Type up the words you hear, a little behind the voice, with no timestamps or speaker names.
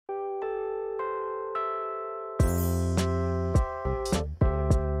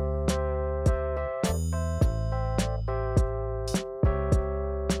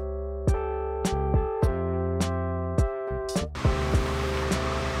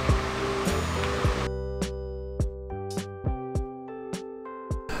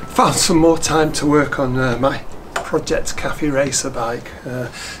Found some more time to work on my Project Cafe Racer bike.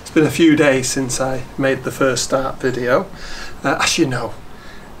 It's been a few days since I made the first start video. As you know,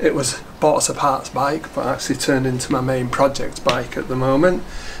 it was bought as a parts bike but actually turned into my main project bike at the moment,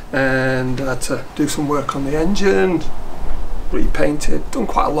 and I had to do some work on the engine, repainted, done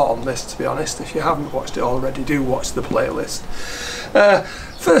quite a lot on this, to be honest. If you haven't watched it already, do watch the playlist.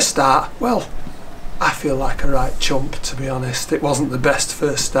 First start, well, I feel like a right chump, to be honest. It wasn't the best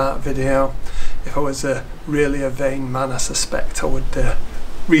first start video. If I was really a vain man, I suspect I would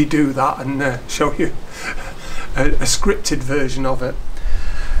redo that and show you a scripted version of it.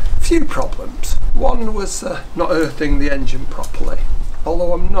 Few problems. One was not earthing the engine properly,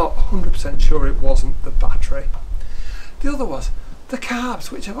 although I'm not 100% sure it wasn't the battery. The other was the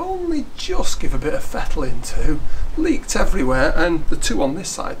carbs, which I've only just give a bit of fettle into, leaked everywhere, and the two on this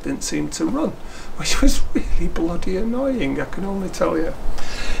side didn't seem to run, which was really bloody annoying, I can only tell you.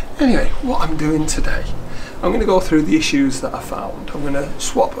 Anyway, what I'm doing today, I'm going to go through the issues that I found. I'm going to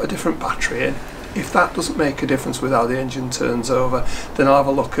swap a different battery in. If that doesn't make a difference with how the engine turns over, then I'll have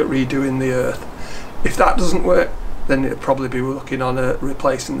a look at redoing the earth. If that doesn't work, then it'll probably be looking on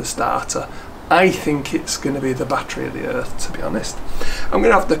replacing the starter. I think it's going to be the battery of the earth, to be honest. I'm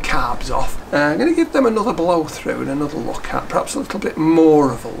going to have the carbs off. I'm going to give them another blow through and another look at, perhaps a little bit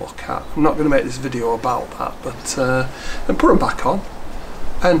more of a look at. I'm not going to make this video about that, but and put them back on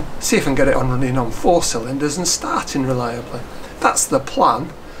and see if I can get it on running on 4 cylinders and starting reliably. That's the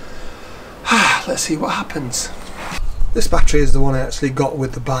plan. Let's see what happens. This battery is the one I actually got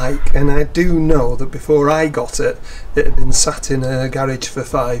with the bike, and I do know that before I got it, it had been sat in a garage for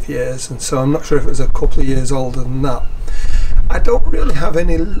 5 years, and so I'm not sure if it was a couple of years older than that. I don't really have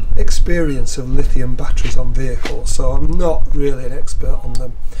any experience of lithium batteries on vehicles, so I'm not really an expert on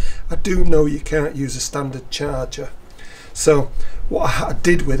them. I do know you can't use a standard charger, so what I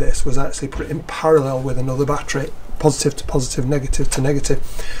did with this was actually put it in parallel with another battery, positive to positive, negative to negative.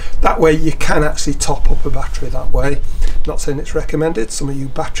 That way you can actually top up a battery that way. Not saying it's recommended, some of you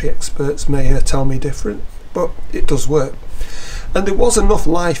battery experts may tell me different, but it does work. And there was enough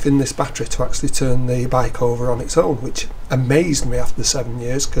life in this battery to actually turn the bike over on its own, which amazed me after 7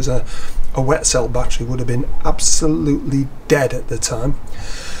 years, because a wet cell battery would have been absolutely dead at the time.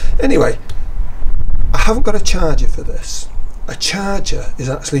 Anyway, I haven't got a charger for this. A charger is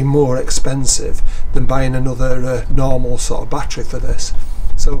actually more expensive than buying another normal sort of battery for this.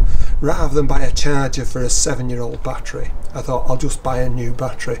 So rather than buy a charger for a 7-year-old battery, I thought I'll just buy a new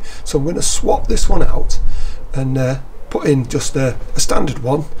battery. So I'm going to swap this one out and put in just a standard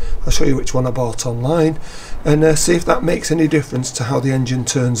one. I'll show you which one I bought online and see if that makes any difference to how the engine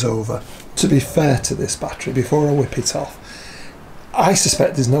turns over. To be fair to this battery, before I whip it off, I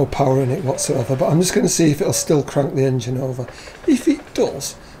suspect there's no power in it whatsoever, but I'm just going to see if it'll still crank the engine over. If it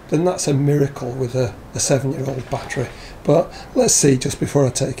does, then that's a miracle with a 7-year-old battery. But let's see just before I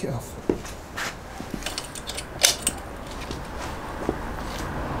take it off.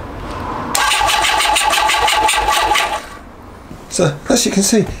 So as you can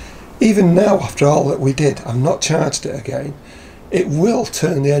see, even now after all that we did, I've not charged it again. It will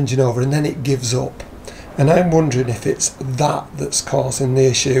turn the engine over and then it gives up. And I'm wondering if it's that that's causing the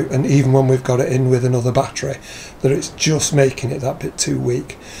issue, and even when we've got it in with another battery, that it's just making it that bit too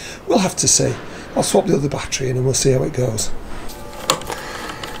weak. We'll have to see. I'll swap the other battery in and we'll see how it goes.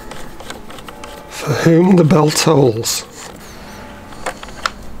 For whom the bell tolls.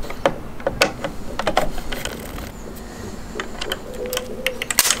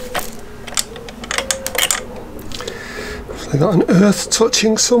 They got an earth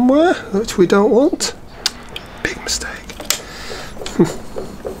touching somewhere, which we don't want. Big mistake.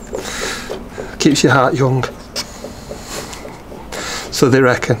 Keeps your heart young. So they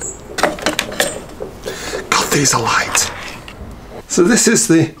reckon. God, these are light. So this is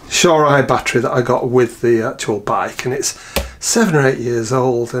the SOHC battery that I got with the actual bike, and it's 7 or 8 years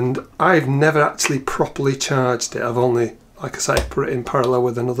old, and I've never actually properly charged it. I've only, like I say, put it in parallel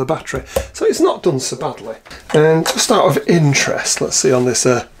with another battery, so it's not done so badly. And just out of interest, let's see on this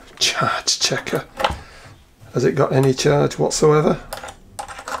charge checker, has it got any charge whatsoever?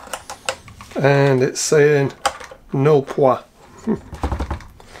 And it's saying no poids.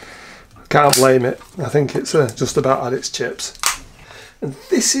 Can't blame it. I think it's just about had its chips. And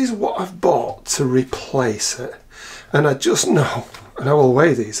this is what I've bought to replace it. And I just know, and I will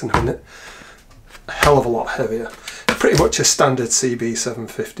weigh these in a minute, a hell of a lot heavier. Pretty much a standard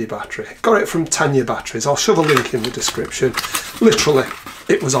CB750 battery. Got it from Tayna batteries. I'll shove a link in the description. Literally,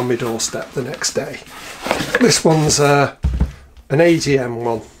 it was on my doorstep the next day. This one's an AGM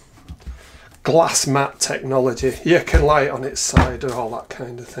one. glass mat technology. You can lie it on its side and all that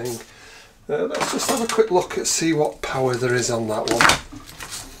kind of thing. Let's just have a quick look and see what power there is on that one.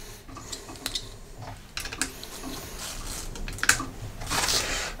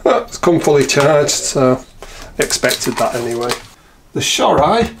 Well, it's come fully charged, so expected that anyway. The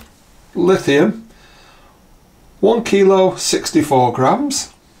SOHC Lithium, 1 kilo 64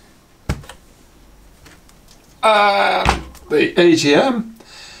 grams. And the AGM,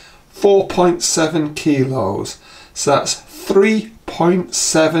 4.7 kilos. So that's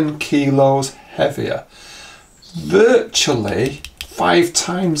 3.7 kilos heavier. Virtually 5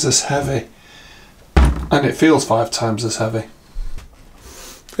 times as heavy. And it feels 5 times as heavy.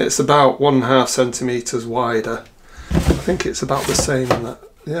 It's about 1.5 centimetres wider. I think it's about the same in that.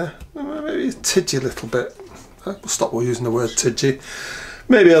 Yeah, maybe a tidgy little bit. We'll stop using the word tidgy.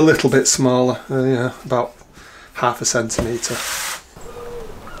 Maybe a little bit smaller. Yeah, about 0.5 centimetre.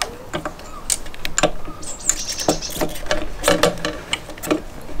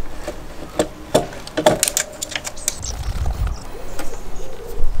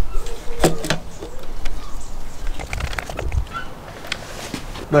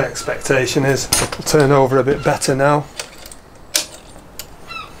 My expectation is it'll turn over a bit better now.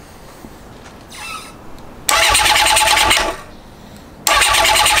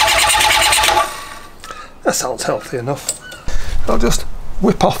 That sounds healthy enough. I'll just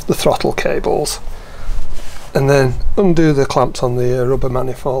whip off the throttle cables and then undo the clamps on the rubber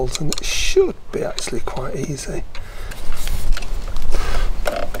manifolds, and it should be actually quite easy.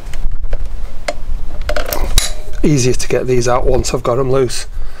 Easier to get these out once I've got them loose.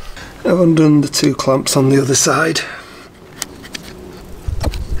 I've undone the 2 clamps on the other side.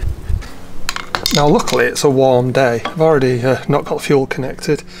 Now luckily it's a warm day. I've already not got fuel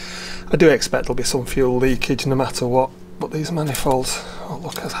connected. I do expect there'll be some fuel leakage no matter what, but these manifolds, oh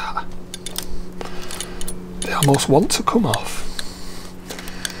look at that. They almost want to come off.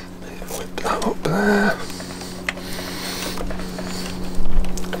 Whip that up there.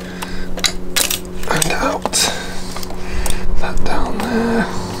 And out. That down there.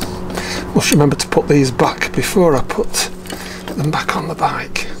 Must remember to put these back before I put them back on the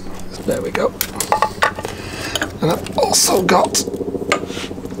bike. There we go. And I've also got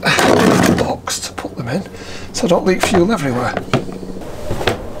a little box to put them in so I don't leak fuel everywhere.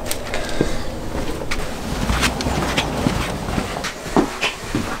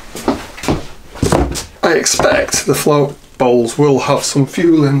 I expect the float bowls will have some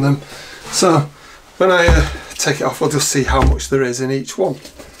fuel in them, so when I take it off, we'll just see how much there is in each one.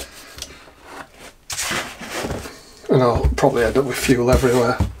 And I'll probably end up with fuel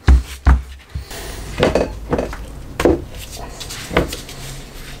everywhere.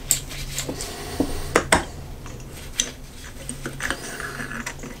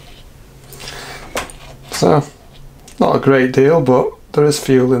 So, not a great deal, but there is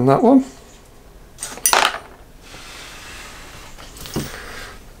fuel in that one.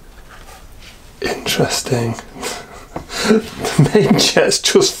 Interesting. The main jet's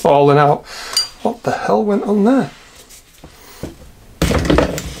just fallen out. What the hell went on there?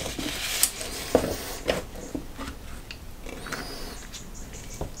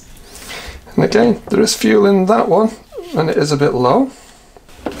 And again, there is fuel in that one, and it is a bit low.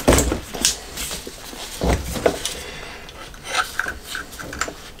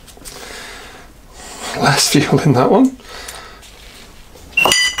 Less fuel in that one.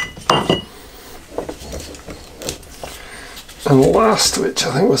 And last, which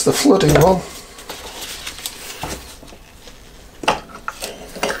I think was the flooding one.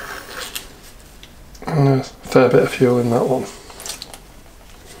 And there's a fair bit of fuel in that one.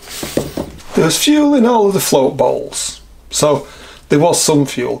 There was fuel in all of the float bowls, so there was some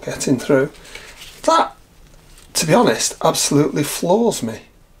fuel getting through. That, to be honest, absolutely floors me.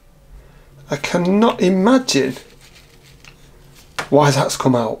 I cannot imagine why that's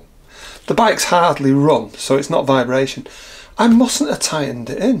come out. The bike's hardly run, so it's not vibration. I mustn't have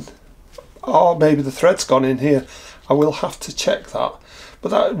tightened it in. Or maybe the thread's gone in here. I will have to check that. But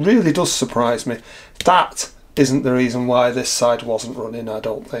that really does surprise me. That isn't the reason why this side wasn't running, I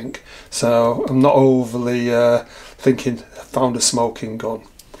don't think. So I'm not overly thinking I found a smoking gun.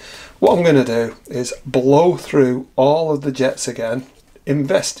 What I'm going to do is blow through all of the jets again,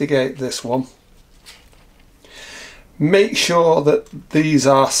 investigate this one, make sure that these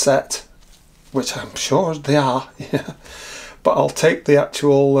are set, which I'm sure they are, yeah. But I'll take the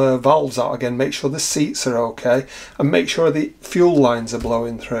actual valves out again, make sure the seats are okay, and make sure the fuel lines are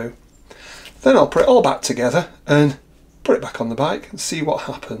blowing through. Then I'll put it all back together and put it back on the bike and see what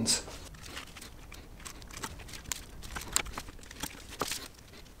happens.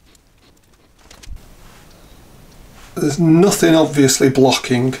 there's nothing obviously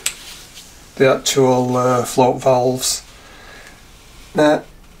blocking the actual float valves. Now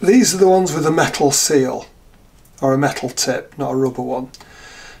these are the ones with a metal seal, or a metal tip, not a rubber one,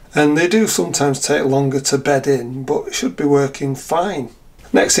 and they do sometimes take longer to bed in, but it should be working fine.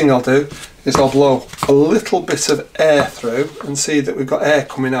 Next thing I'll do is I'll blow a little bit of air through and see that we've got air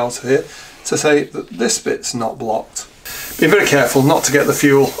coming out of here to say that this bit's not blocked. Be very careful not to get the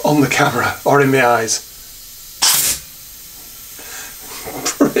fuel on the camera or in my eyes.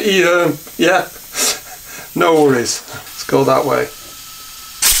 Pretty, yeah, no worries. Let's go that way.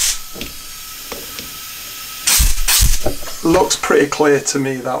 Looks pretty clear to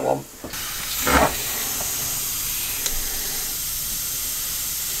me, that one.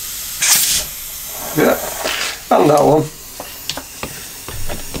 Yeah, and that one.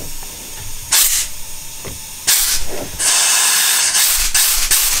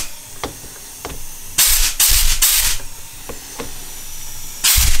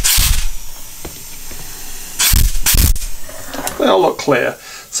 They all look clear,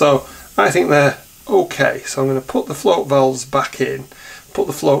 so I think they're okay. So I'm going to put the float valves back in, put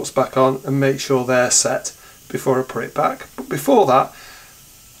the floats back on and make sure they're set before I put it back. But before that,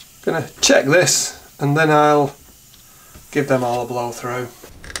 I'm going to check this and then I'll give them all a blow through.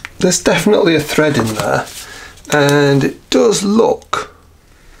 There's definitely a thread in there and it does look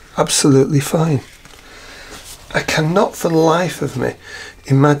absolutely fine. I cannot for the life of me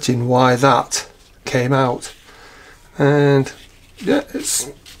imagine why that came out, and yeah,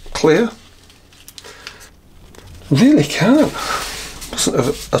 it's clear. Really can't.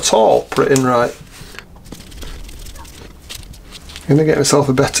 Wasn't at all put in right. I'm going to get myself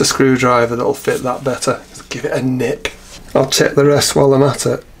a better screwdriver that'll fit that better. Give it a nip. I'll check the rest while I'm at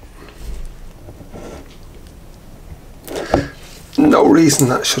it. No reason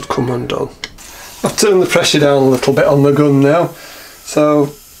that should come undone. I've turned the pressure down a little bit on the gun now, so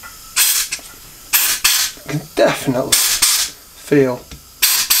I can definitely feel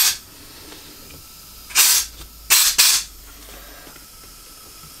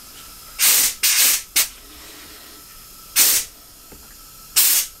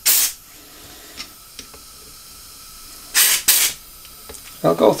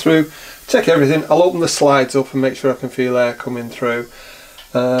I'll go through, check everything. I'll open the slides up and make sure I can feel air coming through.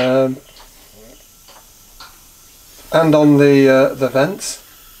 And on the vents,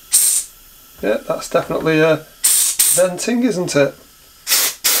 yeah, that's definitely venting, isn't it?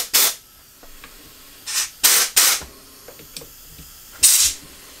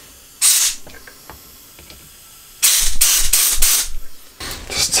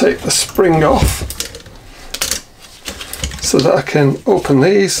 Just take the spring off so that I can open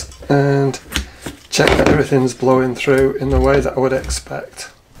these and check that everything's blowing through in the way that I would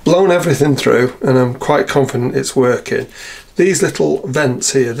expect. Blown everything through and I'm quite confident it's working. These little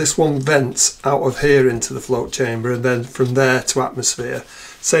vents here, this one vents out of here into the float chamber and then from there to atmosphere,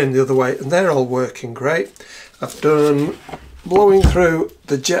 same the other way, and they're all working great. I've done blowing through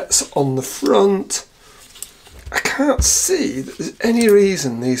the jets on the front. I can't see that there's any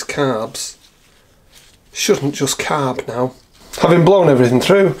reason these carbs shouldn't just carb now. Having blown everything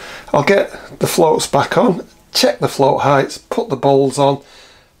through, I'll get the floats back on, check the float heights, put the bowls on,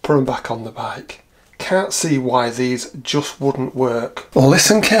 put them back on the bike. Can't see why these just wouldn't work. Well,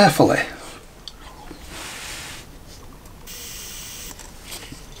 listen carefully.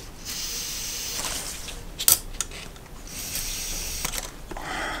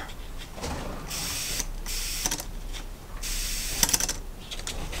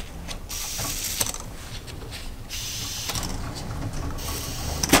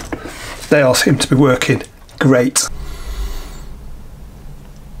 They all seem to be working great.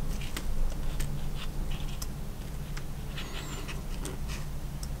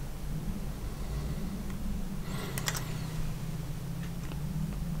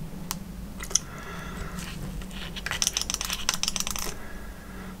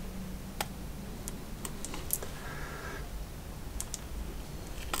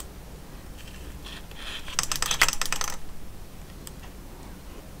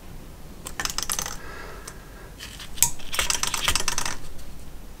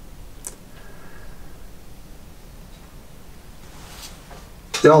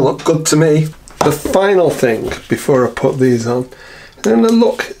 They all look good to me. The final thing before I put these on, I'm going to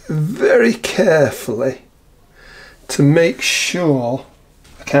look very carefully to make sure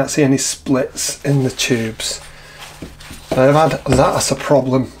I can't see any splits in the tubes. I've had that as a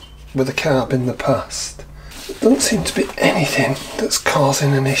problem with a carb in the past. There doesn't seem to be anything that's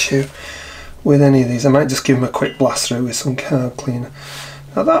causing an issue with any of these. I might just give them a quick blast through with some carb cleaner.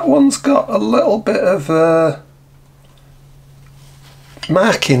 Now that one's got a little bit of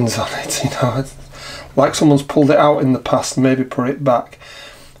markings on it, you know, like someone's pulled it out in the past and maybe put it back.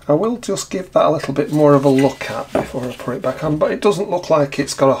 I will just give that a little bit more of a look at before I put it back on, but it doesn't look like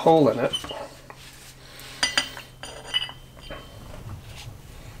it's got a hole in it.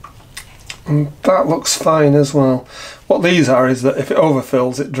 And that looks fine as well. What these are is that if it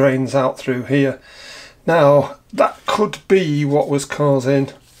overfills, it drains out through here. Now, that could be what was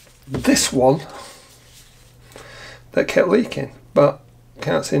causing this one that kept leaking, but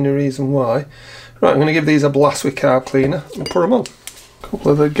can't see any reason why. Right, I'm going to give these a blast with carb cleaner and put them on. A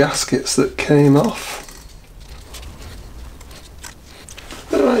couple of the gaskets that came off.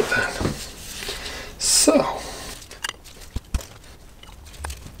 Right then. So.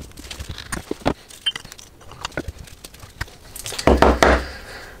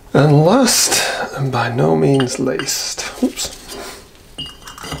 And last, and by no means least, oops.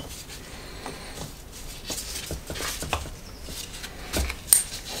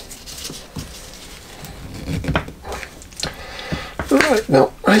 Right,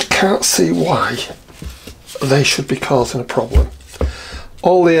 now I can't see why they should be causing a problem.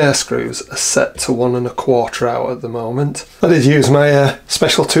 All the air screws are set to 1 1/4 out at the moment. I did use my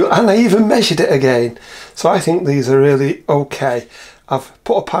special tool and I even measured it again. So I think these are really okay. I've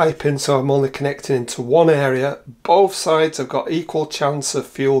put a pipe in so I'm only connecting into one area. Both sides have got equal chance of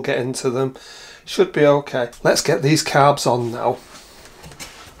fuel getting to them. Should be okay. Let's get these carbs on now.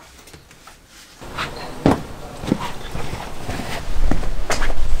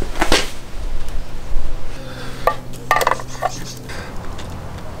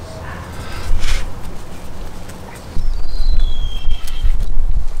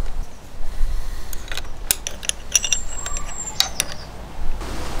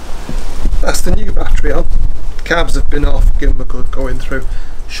 That's the new battery on. The carbs have been off, give them a good going through.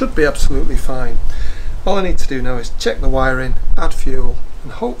 Should be absolutely fine. All I need to do now is check the wiring, add fuel,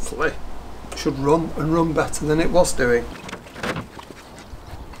 and hopefully it should run and run better than it was doing.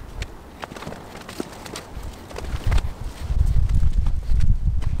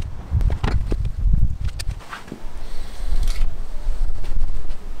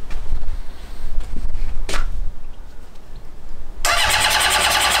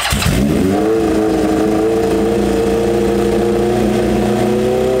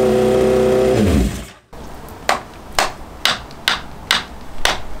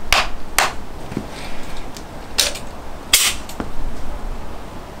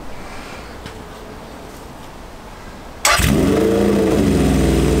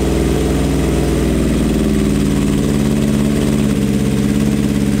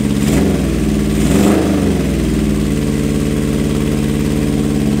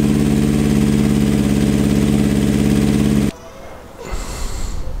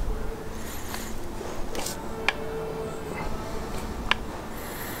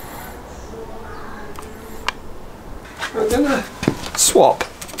 I'm going to swap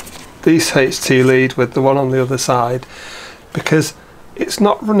the SOHC lead with the one on the other side because it's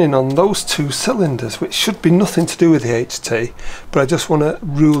not running on those two cylinders, which should be nothing to do with the HT, but I just want to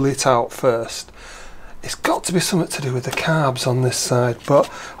rule it out first. It's got to be something to do with the carbs on this side, but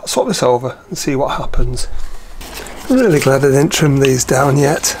I'll swap this over and see what happens. I'm really glad I didn't trim these down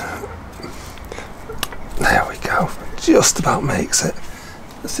yet. There we go, just about makes it.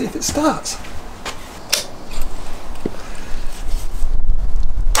 Let's see if it starts.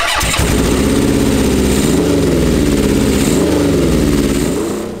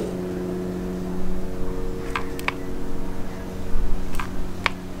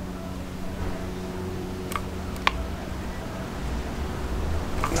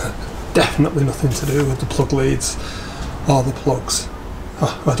 Definitely nothing to do with the plug leads or the plugs.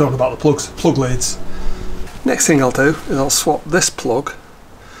 Oh, I don't know about the plugs, plug leads. Next thing I'll do is I'll swap this plug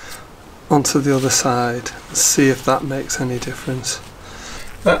onto the other side and see if that makes any difference.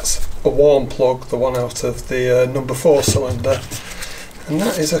 That's a warm plug, the one out of the number 4 cylinder, and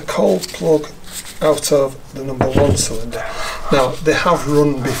that is a cold plug out of the number 1 cylinder. Now they have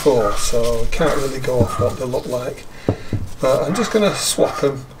run before, so I can't really go off what they look like, but I'm just going to swap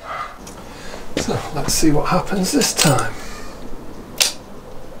them. So let's see what happens this time.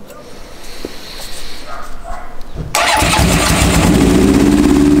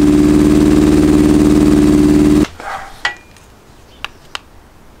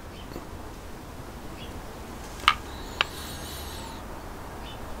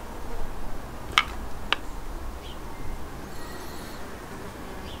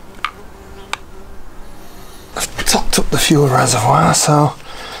 I've topped up the fuel reservoir, so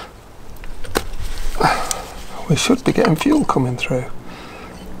we should be getting fuel coming through.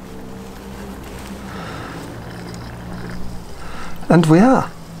 And we are.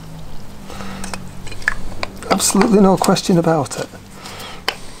 Absolutely no question about it.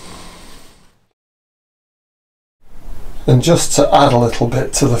 And just to add a little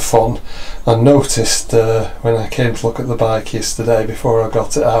bit to the fun, I noticed when I came to look at the bike yesterday before I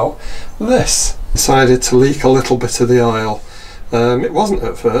got it out, this decided to leak a little bit of the oil. It wasn't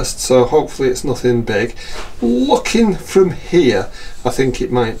at first, so hopefully it's nothing big. Looking from here, I think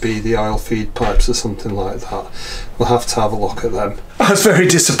it might be the oil feed pipes or something like that. We'll have to have a look at them. I was very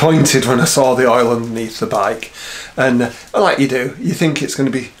disappointed when I saw the oil underneath the bike, and like you do, you think it's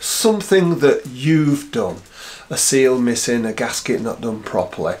going to be something that you've done. A seal missing, a gasket not done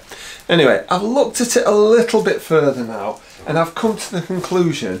properly. Anyway, I've looked at it a little bit further now, and I've come to the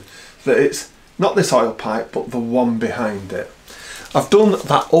conclusion that it's not this oil pipe, but the one behind it. I've done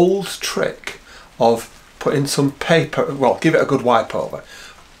that old trick of putting some paper, well, give it a good wipe over,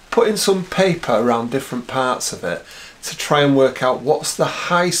 putting some paper around different parts of it to try and work out what's the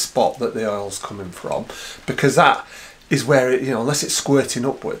high spot that the oil's coming from, because that is where it, you know, unless it's squirting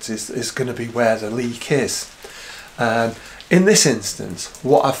upwards, is going to be where the leak is. In this instance,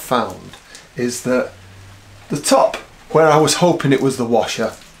 what I've found is that the top, where I was hoping it was the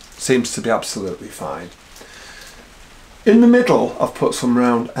washer, seems to be absolutely fine. In the middle, I've put some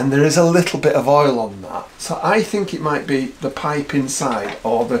round, and there is a little bit of oil on that. So I think it might be the pipe inside,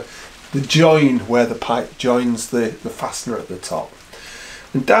 or the join where the pipe joins the fastener at the top.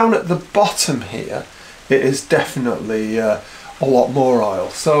 And down at the bottom here, it is definitely a lot more oil.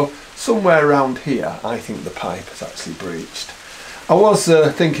 So somewhere around here, I think the pipe has actually breached. I was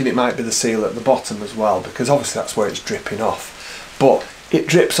thinking it might be the seal at the bottom as well, because obviously that's where it's dripping off. But it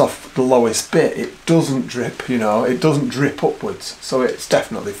drips off the lowest bit. It doesn't drip, you know, it doesn't drip upwards. So it's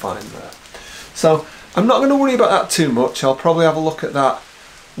definitely fine there. So I'm not going to worry about that too much. I'll probably have a look at that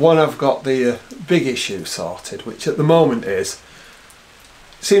when I've got the big issue sorted, which at the moment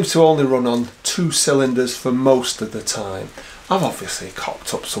seems to only run on 2 cylinders for most of the time. I've obviously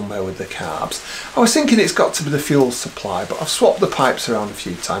cocked up somewhere with the carbs. I was thinking it's got to be the fuel supply, but I've swapped the pipes around a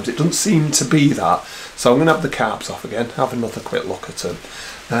few times. It doesn't seem to be that. So I'm going to have the carbs off again, have another quick look at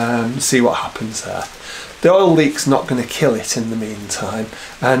them, see what happens there. The oil leak's not going to kill it in the meantime.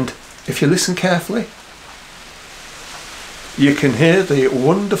 And if you listen carefully, you can hear the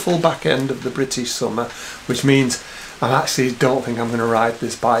wonderful back end of the British summer, which means I actually don't think I'm going to ride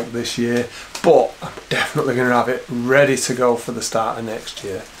this bike this year, but I'm definitely going to have it ready to go for the start of next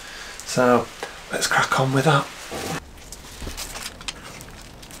year. So let's crack on with that.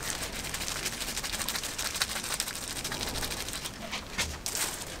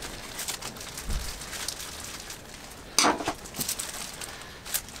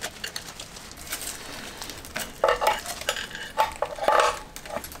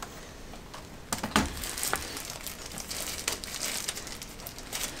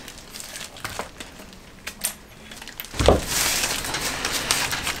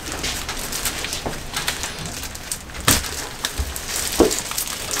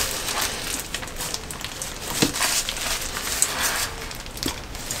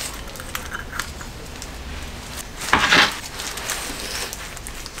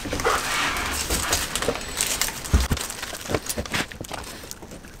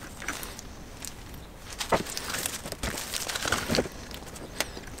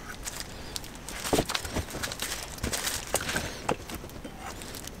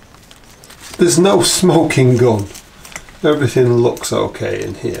 There's no smoking gun. Everything looks okay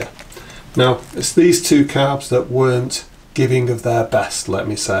in here. Now, it's these 2 carbs that weren't giving of their best, let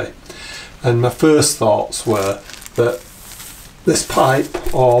me say. And my first thoughts were that this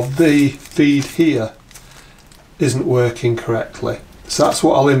pipe, or the feed here, isn't working correctly. So that's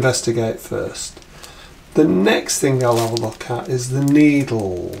what I'll investigate first. The next thing I'll have a look at is the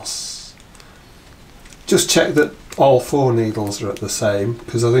needles. Just check that all 4 needles are at the same,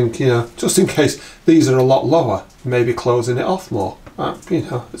 because I think, you know, just in case these are a lot lower, maybe closing it off more. You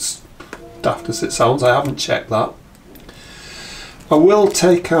know, it's daft as it sounds, I haven't checked that. I will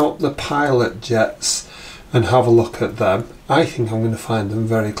take out the pilot jets and have a look at them. I think I'm going to find them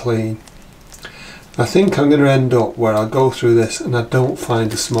very clean. I think I'm going to end up where I go through this and I don't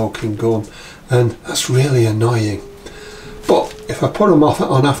find a smoking gun, and that's really annoying. But if I put them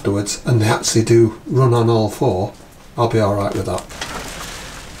on afterwards and they actually do run on all 4, I'll be alright with that.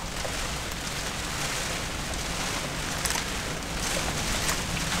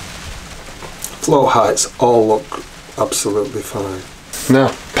 Flow heights all look absolutely fine.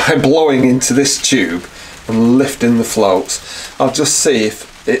 Now, by blowing into this tube and lifting the floats, I'll just see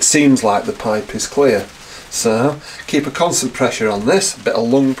if it seems like the pipe is clear. So, keep a constant pressure on this, a bit of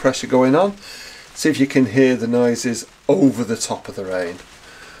lung pressure going on. See if you can hear the noises over the top of the rain.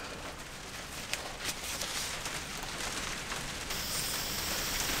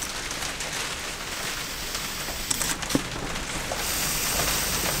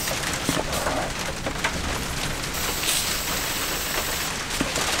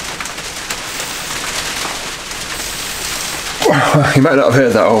 You might not have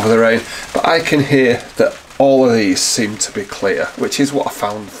heard that over the rain, but I can hear that all of these seem to be clear, which is what I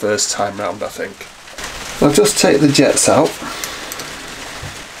found the first time round, I think. I'll just take the jets out.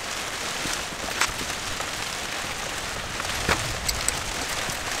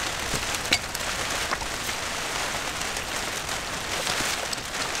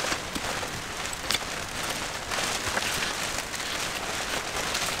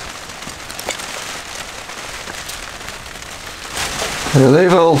 Now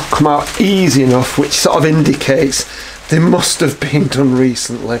they've all come out easy enough, which sort of indicates they must have been done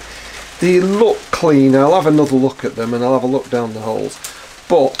recently. They look clean. I'll have another look at them and I'll have a look down the holes,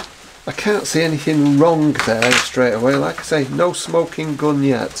 but I can't see anything wrong there straight away. Like I say, no smoking gun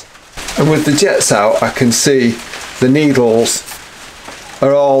yet. And with the jets out, I can see the needles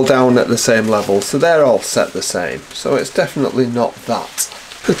are all down at the same level, so they're all set the same, so it's definitely not that.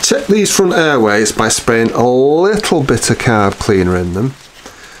 I check these front airways by spraying a little bit of carb cleaner in them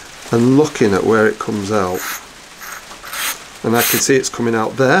and looking at where it comes out, and I can see it's coming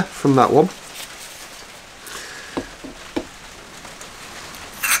out there from that one,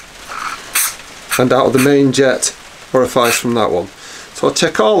 and out of the main jet orifice from that one. So I'll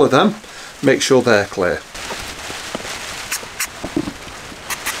check all of them, make sure they're clear.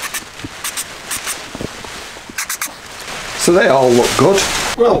 So they all look good.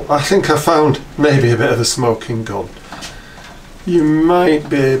 Well, I think I found maybe a bit of a smoking gun. You might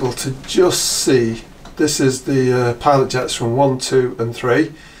be able to just see, this is the pilot jets from 1, 2 and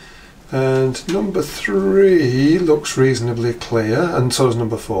 3, and number 3 looks reasonably clear, and so is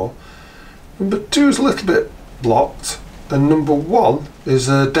number 4. Number 2 is a little bit blocked, and number 1 is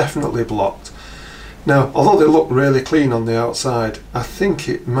definitely blocked. Now, although they look really clean on the outside, I think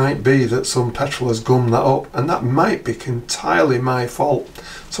it might be that some petrol has gummed that up, and that might be entirely my fault.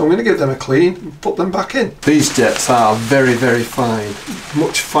 So I'm going to give them a clean and put them back in. These jets are very, very fine.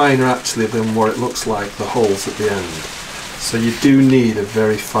 Much finer actually than what it looks like, the holes at the end. So you do need a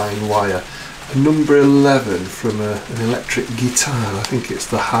very fine wire. A number 11 from an electric guitar, I think it's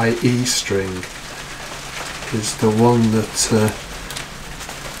the high E string, is the one that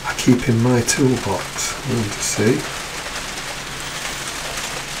I keep in my toolbox. I'm going to see.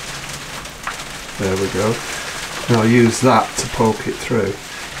 There we go. And I'll use that to poke it through.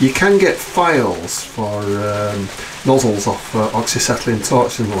 You can get files for nozzles off oxyacetylene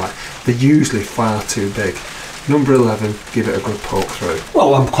torch and the like. They're usually far too big. Number 11, give it a good poke through.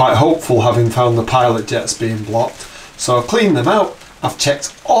 Well, I'm quite hopeful, having found the pilot jets being blocked. So I've cleaned them out. I've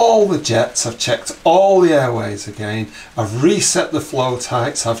checked all the jets, I've checked all the airways again, I've reset the flow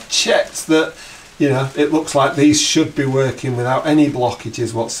tights, I've checked that, you know, it looks like these should be working without any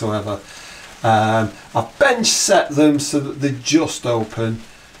blockages whatsoever. I've bench set them so that they're just open.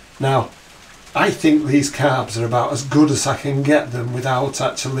 Now, I think these carbs are about as good as I can get them without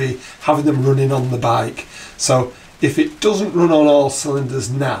actually having them running on the bike. So if it doesn't run on all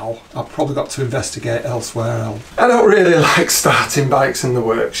cylinders now, I've probably got to investigate elsewhere else. I don't really like starting bikes in the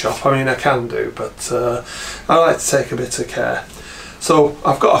workshop. I mean, I can do, but I like to take a bit of care. So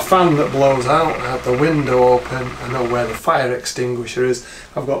I've got a fan that blows out, I have the window open, I know where the fire extinguisher is,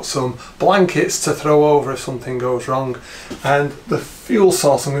 I've got some blankets to throw over if something goes wrong, and the fuel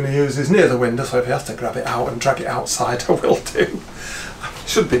source I'm going to use is near the window, so if you have to grab it out and drag it outside, I will do.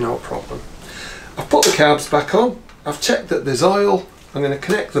 Should be no problem. I've put the carbs back on, I've checked that there's oil, I'm going to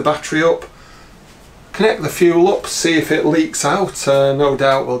connect the battery up, connect the fuel up, see if it leaks out. No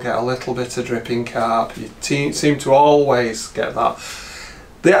doubt we'll get a little bit of dripping carb. You seem to always get that.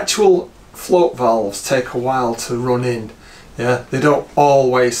 The actual float valves take a while to run in. Yeah, they don't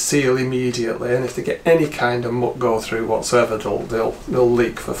always seal immediately, and if they get any kind of muck go through whatsoever, they'll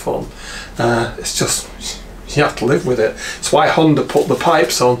leak for fun. It's just, you have to live with it. It's why Honda put the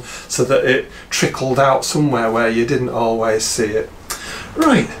pipes on, so that it trickled out somewhere where you didn't always see it.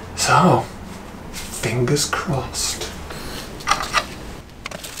 Right, so fingers crossed.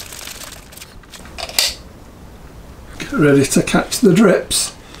 Get ready to catch the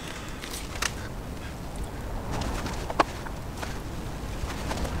drips.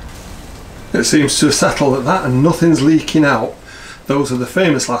 It seems to have settled at that and nothing's leaking out. Those are the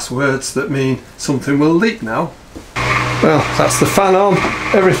famous last words that mean something will leak now. Well, that's the fan on,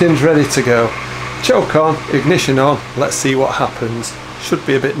 everything's ready to go. Choke on, ignition on, let's see what happens. Should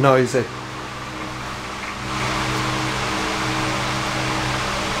be a bit noisy.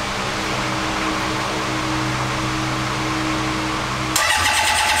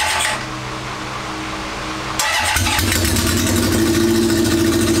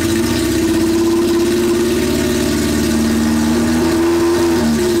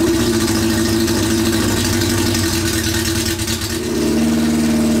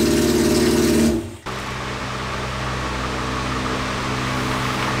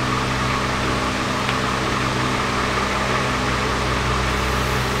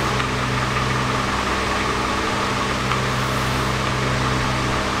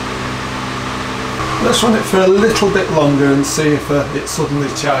 Let's run it for a little bit longer and see if it suddenly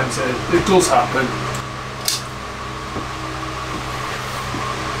chimes in. It does happen.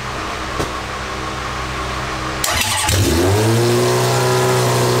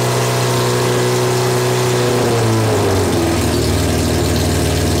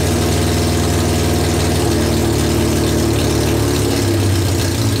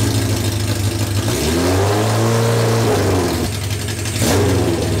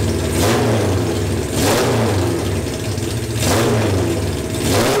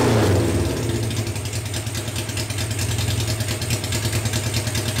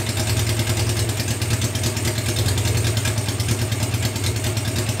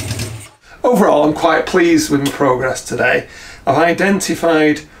 Overall, I'm quite pleased with my progress today. I've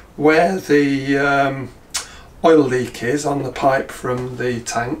identified where the oil leak is on the pipe from the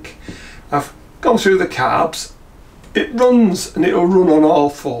tank. I've gone through the carbs. It runs, and it'll run on all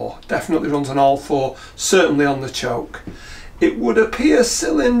four. Definitely runs on all four, certainly on the choke. It would appear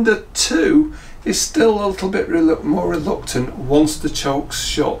cylinder 2 is still a little bit more reluctant once the choke's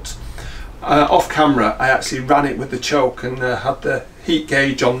shut. Off camera, I actually ran it with the choke and had the heat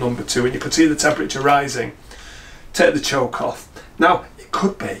gauge on number 2, and you could see the temperature rising. Take the choke off. Now, it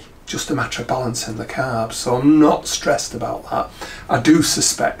could be just a matter of balancing the carbs, so I'm not stressed about that. I do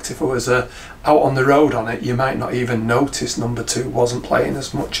suspect if I was out on the road on it, you might not even notice number 2 wasn't playing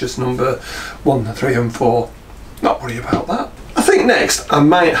as much as number 1, 3 and 4. Not worry about that. I think next I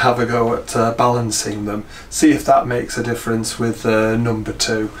might have a go at balancing them, see if that makes a difference with number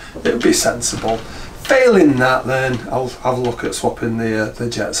 2. It would be sensible. Failing that, then I'll have a look at swapping the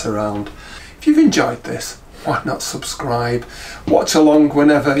jets around. If you've enjoyed this, why not subscribe? Watch along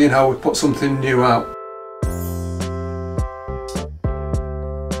whenever, you know, we put something new out.